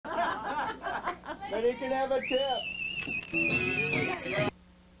And he can have a tip.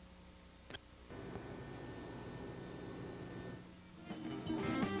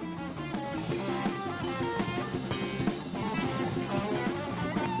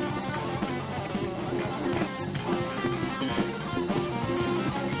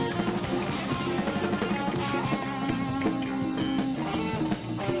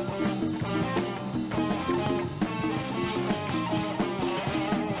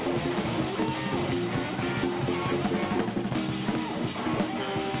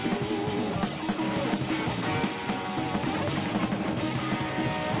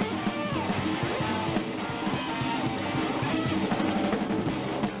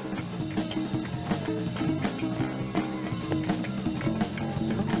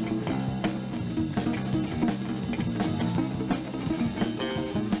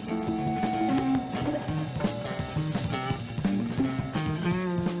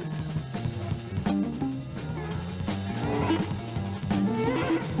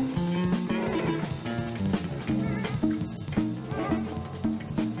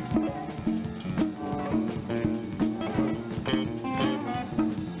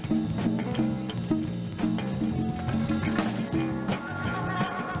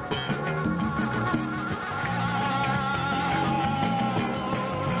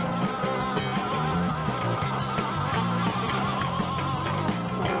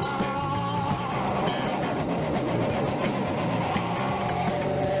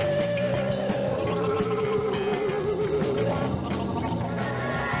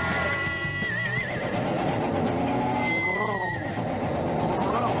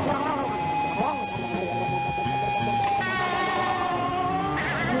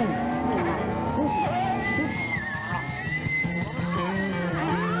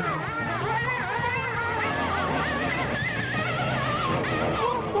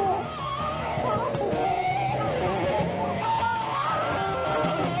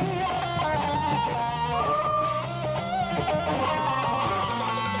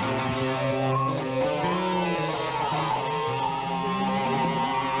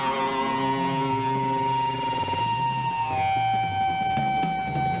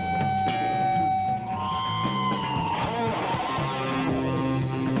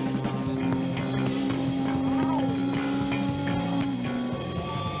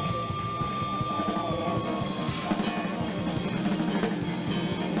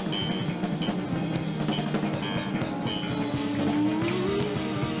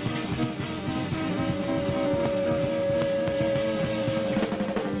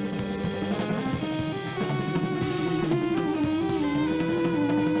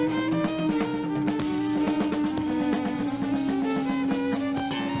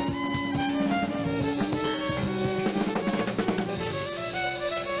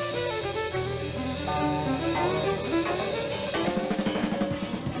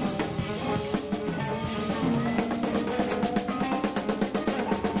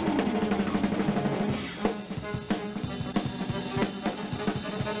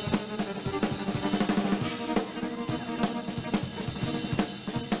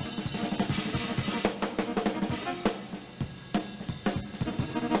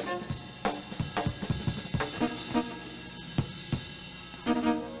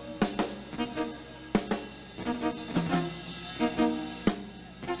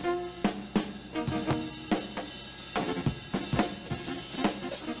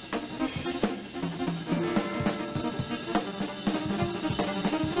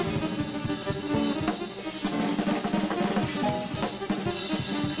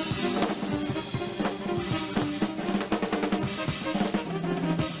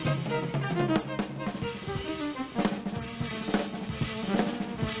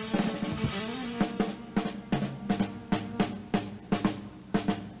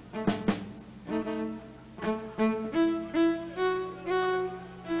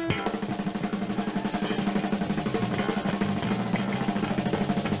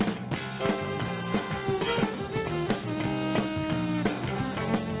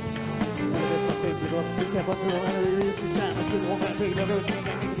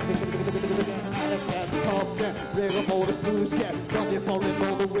 Motor smooth cat, got you falling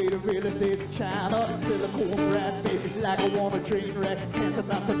all the way to real estate in China. Silicone rat, baby, like a wanna train wreck.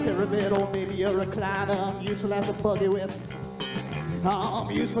 Tantamount to pyramid, or maybe a recliner. I'm useful as a buggy whip.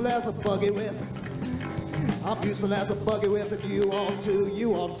 I'm useful as a buggy whip. I'm useful as a buggy whip, and you all too,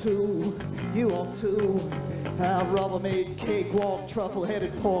 you all ought to, you ought to. Rubbermaid, cakewalk,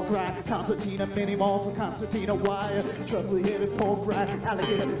 truffle-headed pork rind, concertina mini mall for concertina wire, truffle-headed pork rind,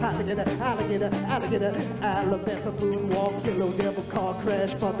 alligator, alligator, alligator, alligator, alabaster moonwalk, pillow devil car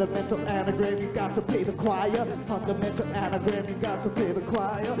crash, fundamental anagram, you got to pay the choir, fundamental anagram, you got to pay the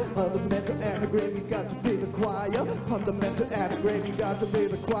choir, fundamental anagram, you got to pay the choir, fundamental anagram, you got to pay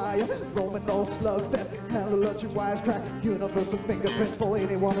the choir, Roman old slugfest, handle lunch and wisecrack, universal fingerprints for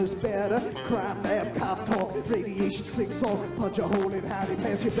anyone who's better, crime lab, cop talk, radiation sing-song, punch a hole in howdy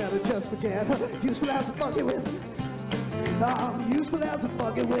pants, you better just forget her. Useful as a bucket whip. I'm useful as a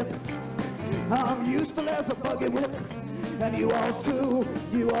bucket whip. I'm useful as a bucket whip. And you ought to,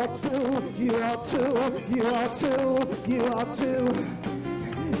 you ought to, you ought to, you ought to, you ought to.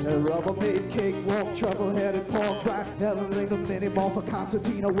 Rubbermaid, cakewalk, trouble-headed pork rind, elevator mini mall for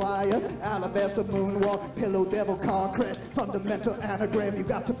concertina wire, alabaster moonwalk, pillow devil car crash, fundamental anagram, you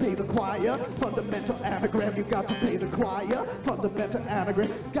got to pay the choir, fundamental anagram, you got to pay the choir, fundamental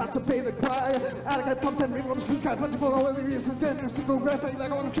anagram, got to pay the choir, alligator pump and ring on the street, kind of 24 hours, the real system, simple graphic,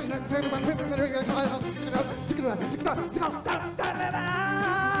 like on the train, and pay the man,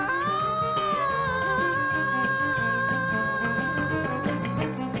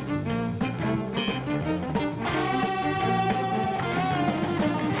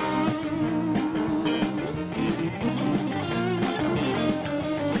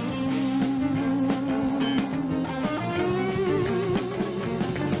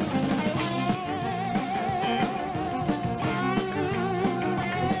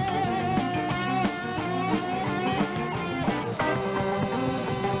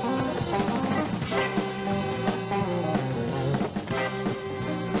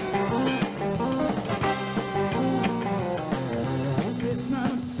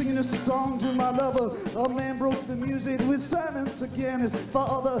 song to my lover. A man broke the music with silence again. His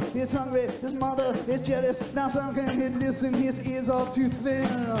father is hungry, his mother is jealous. Now some can't listen, his ears are too thin.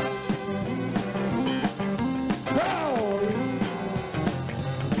 Oh.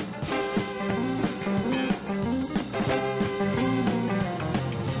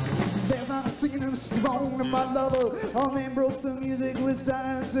 Singing a song to my lover. A man broke the music with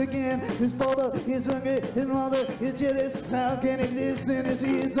silence again. His father is hungry, his mother is jealous. How can he listen? His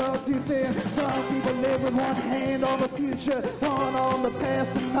ears are too thin. Some people live with one hand on the future, one on the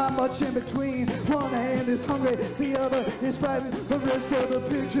past, and not much in between. One hand is hungry, the other is frightened. The rest of the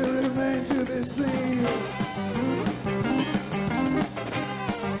picture remains to be seen.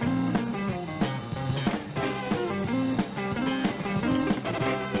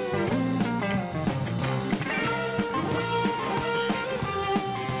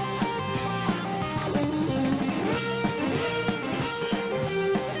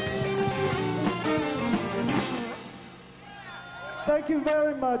 Thank you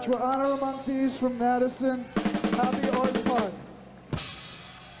very much. We're Honor Among Thieves from Madison. Happy Orton Park.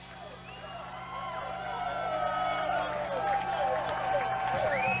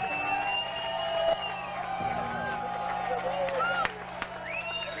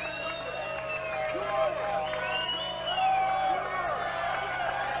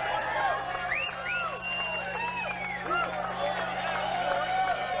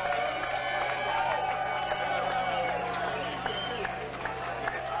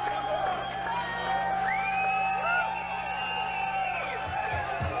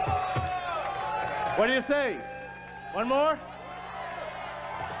 What do you say? One more?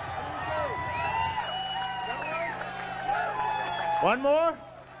 One more?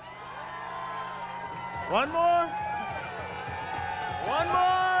 One more? One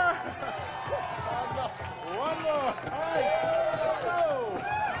more? One more. All right. Go.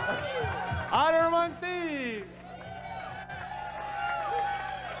 Honor Among Thieves.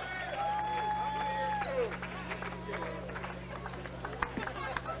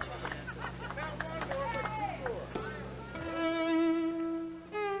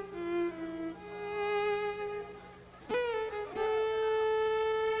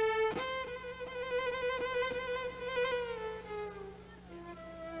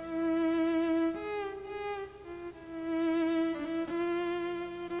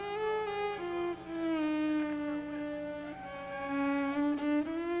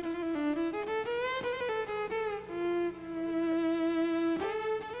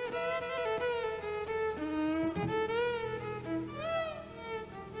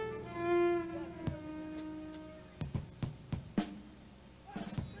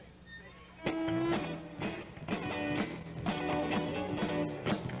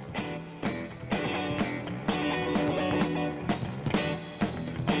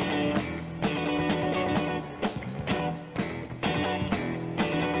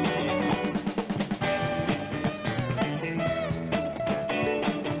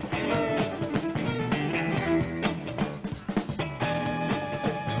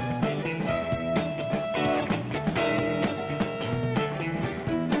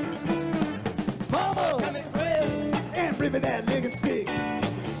 bring me that lickin' stick.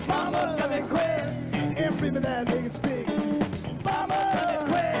 Mama, come and quit. And bring me that lickin' stick. Mama, come and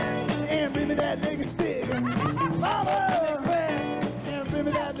quit. And bring me that lickin' stick. Mama, come and quit. And bring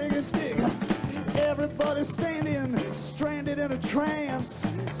me that lickin' stick. Everybody's standing, stranded in a trance.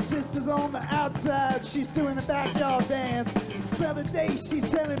 Sister's on the outside, she's doing a backyard dance. The other day she's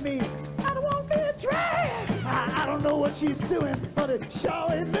telling me, I don't want to be a drag. I don't know what she's doing, but it sure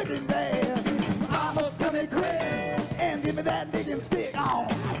ain't looking bad. Mama, come and quit, and give me that lickin' stick. Oh,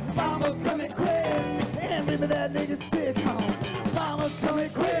 Mama, come and quit, and give me that lickin' stick. Oh, Mama, come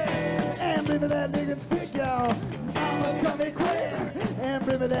and quit, and give me that lickin' stick, y'all. Mama, come and quit, and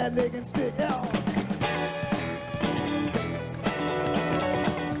bring me that lickin' stick, y'all.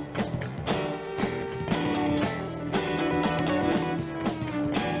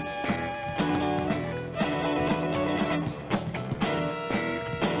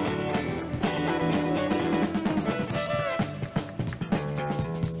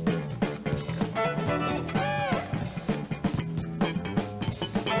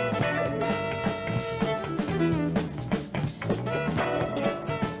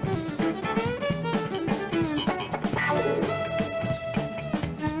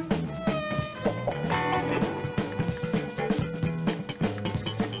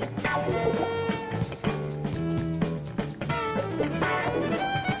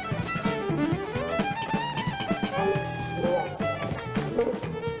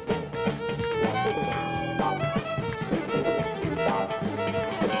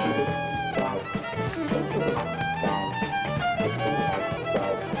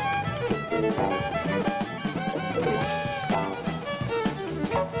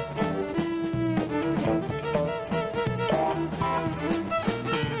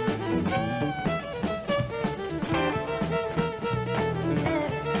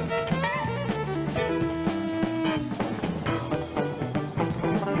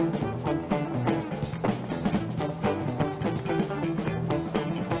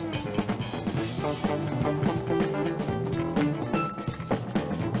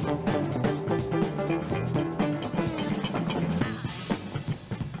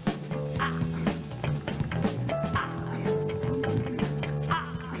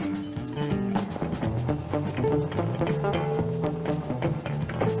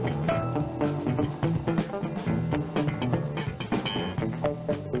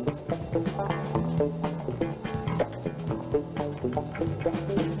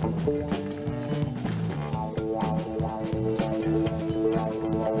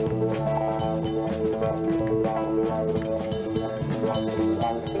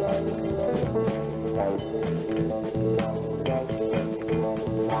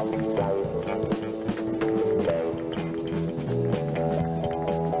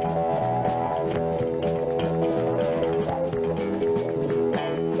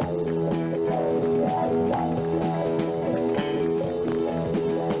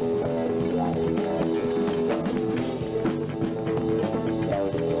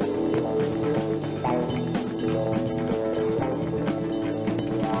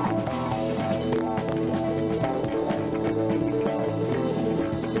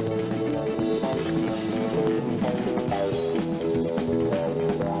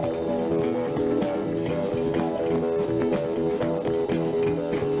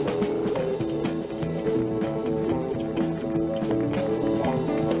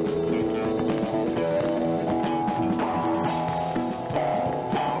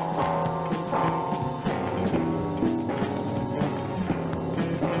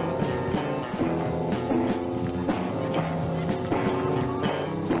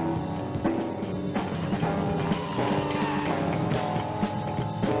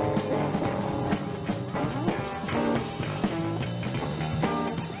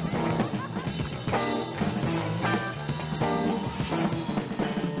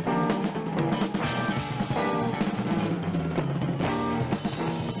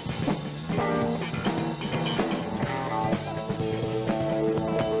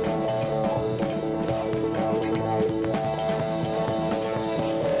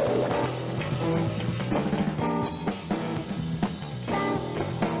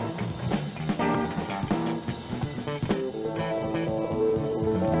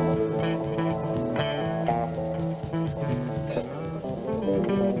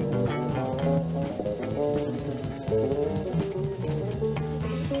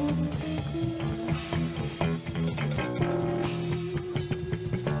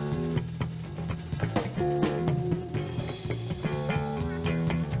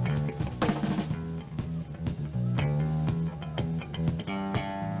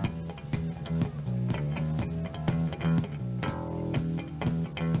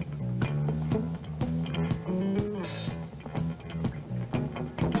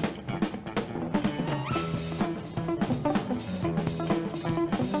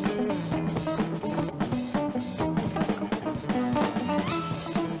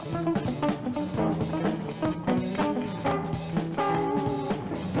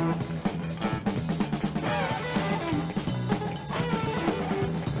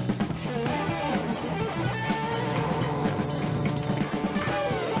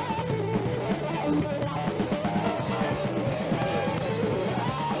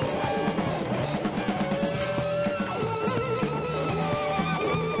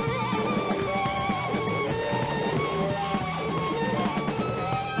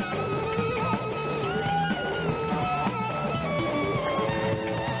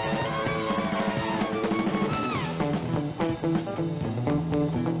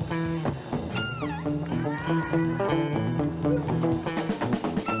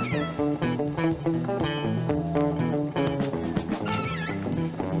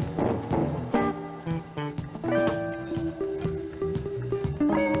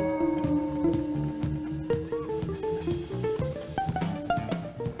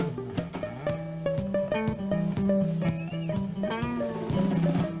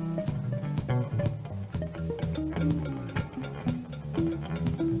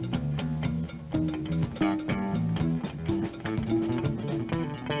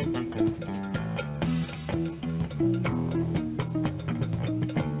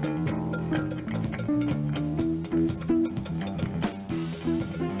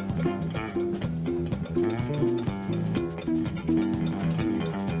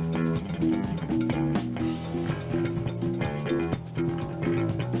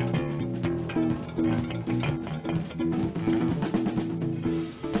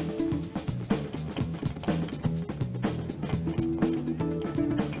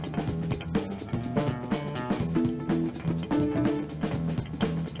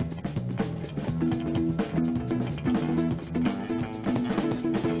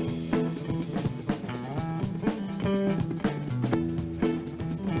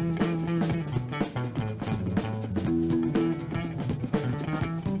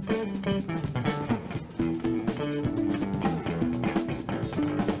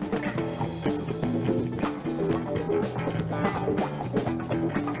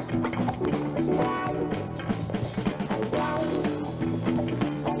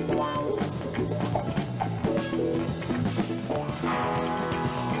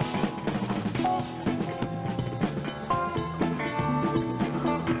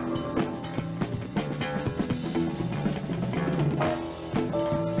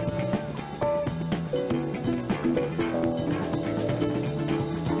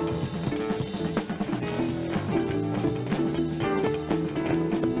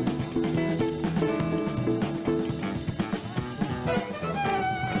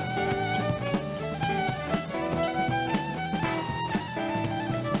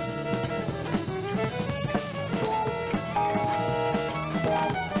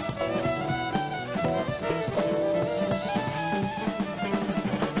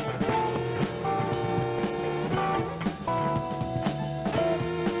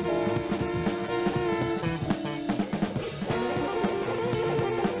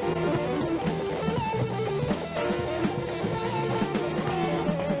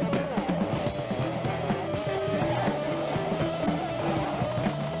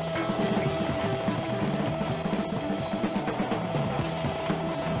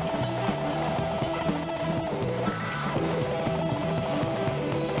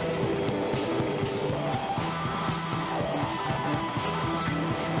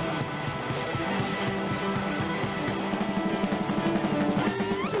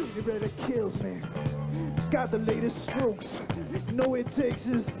 Kills me. Got the latest strokes. Know it takes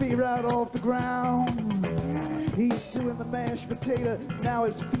his feet right off the ground. He's doing the mashed potato. Now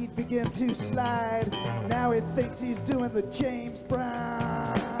his feet begin to slide. Now he thinks he's doing the James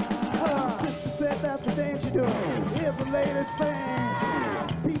Brown. Sister said that's the dance you're doing. Here's the latest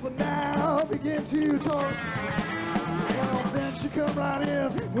thing. People now begin to talk. Well, then she come right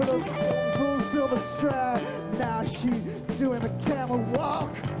in with a full silver strap. Now she doing the camel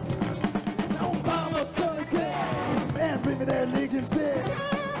walk. Mama, come and get and bring me that Lickin stick.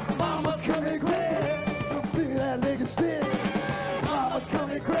 Mama, come and grab, bring me that Lickin stick. Mama,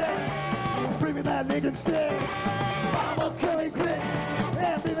 come and grab, bring me that Lickin stick. Mama, come and grab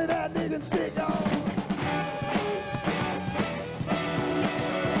and bring me that Lickin stick. Oh.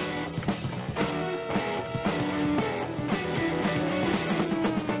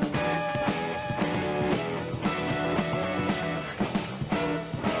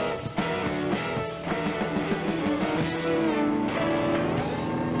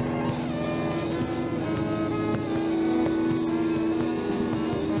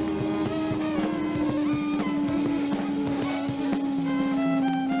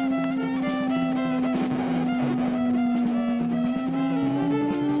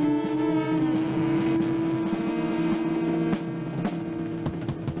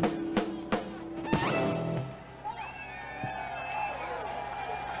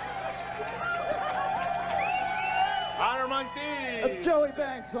 Among Thieves. That's Joey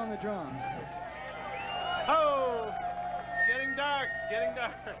Banks on the drums. Oh, it's getting dark, it's getting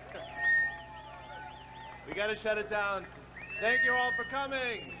dark. We gotta shut it down. Thank you all for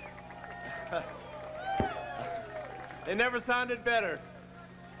coming. They never sounded better.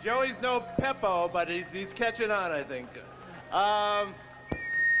 Joey's no Peppo, but he's catching on, I think.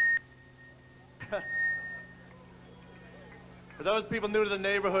 For those people new to the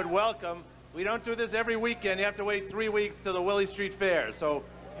neighborhood, welcome. We don't do this every weekend. You have to wait 3 weeks to the Willie Street Fair, so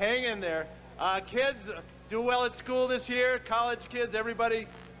hang in there. Kids, do well at school this year. College kids, everybody.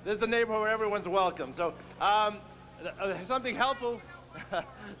 This is the neighborhood where everyone's welcome. So something helpful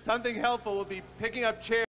will be picking up chairs.